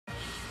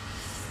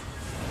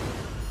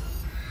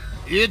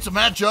It's a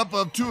matchup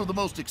of two of the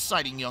most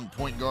exciting young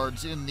point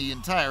guards in the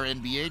entire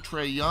NBA,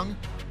 Trae Young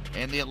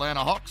and the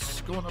Atlanta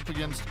Hawks, going up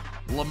against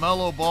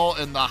LaMelo Ball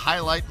and the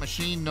highlight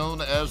machine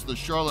known as the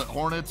Charlotte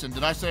Hornets. And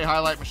did I say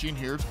highlight machine?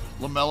 Here's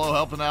LaMelo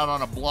helping out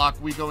on a block.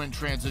 We go in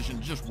transition.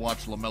 Just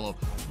watch LaMelo.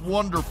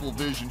 Wonderful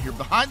vision here.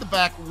 Behind the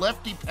back,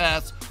 lefty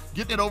pass,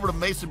 getting it over to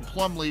Mason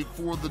Plumlee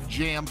for the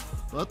jam.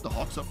 But the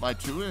Hawks up by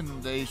 2,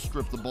 and they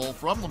strip the ball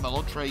from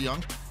LaMelo. Trae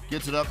Young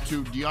gets it up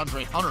to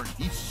DeAndre Hunter.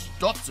 He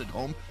stuffs it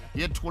home.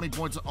 He had 20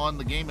 points on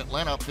the game.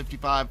 Atlanta up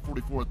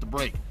 55-44 at the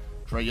break.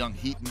 Trae Young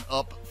heating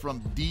up from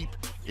deep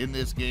in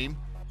this game.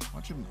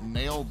 Watch him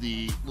nail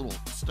the little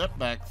step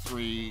back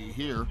three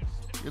here.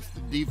 Gets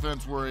the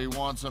defense where he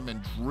wants him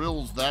and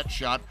drills that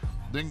shot.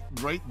 Then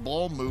great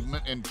ball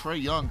movement, and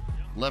Trae Young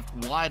left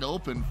wide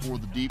open for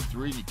the deep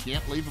three. You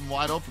can't leave him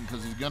wide open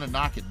because he's going to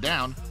knock it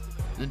down.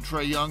 Then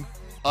Trae Young,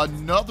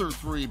 another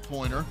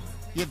three-pointer.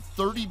 He had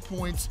 30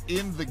 points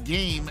in the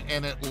game,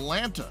 and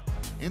Atlanta,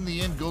 in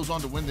the end, goes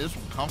on to win this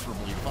one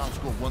comfortably. Final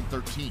score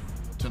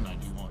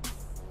 113-91.